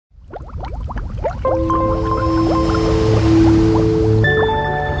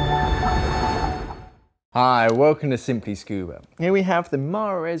Hi, welcome to Simply Scuba. Here we have the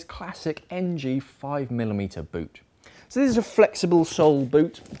Mares Classic NG 5mm boot. So this is a flexible sole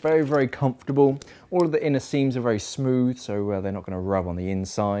boot, very, very comfortable. All of the inner seams are very smooth, so they're not going to rub on the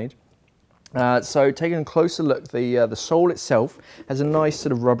inside. So taking a closer look, the sole itself has a nice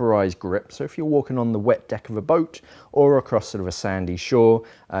sort of rubberized grip. So if you're walking on the wet deck of a boat or across sort of a sandy shore,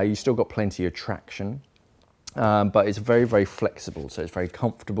 you've still got plenty of traction. But it's very, very flexible, so it's very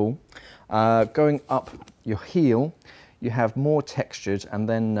comfortable. Going up your heel, you have more textured and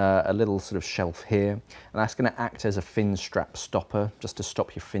then a little sort of shelf here, and that's going to act as a fin strap stopper, just to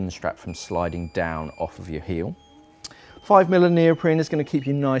stop your fin strap from sliding down off of your heel. 5mm neoprene is going to keep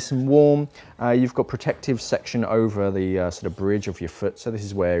you nice and warm. You've got protective section over the sort of bridge of your foot, so this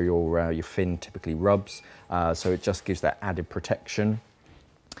is where your fin typically rubs, so it just gives that added protection.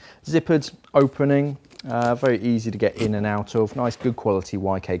 Zippered opening, very easy to get in and out of, nice good quality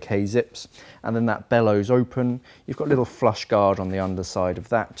YKK zips, and then that bellows open. You've got a little flush guard on the underside of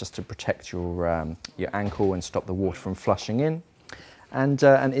that just to protect your ankle and stop the water from flushing in. And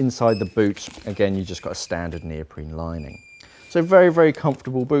inside the boot, again, you just got a standard neoprene lining. So very, very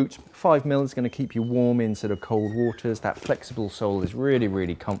comfortable boot. 5mm is going to keep you warm in sort of cold waters. That flexible sole is really,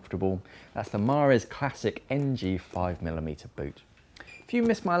 really comfortable. That's the Mares Classic NG 5mm boot. If you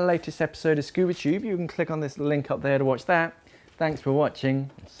missed my latest episode of Scuba Tube, you can click on this link up there to watch that. Thanks for watching,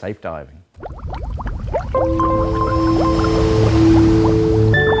 and safe diving.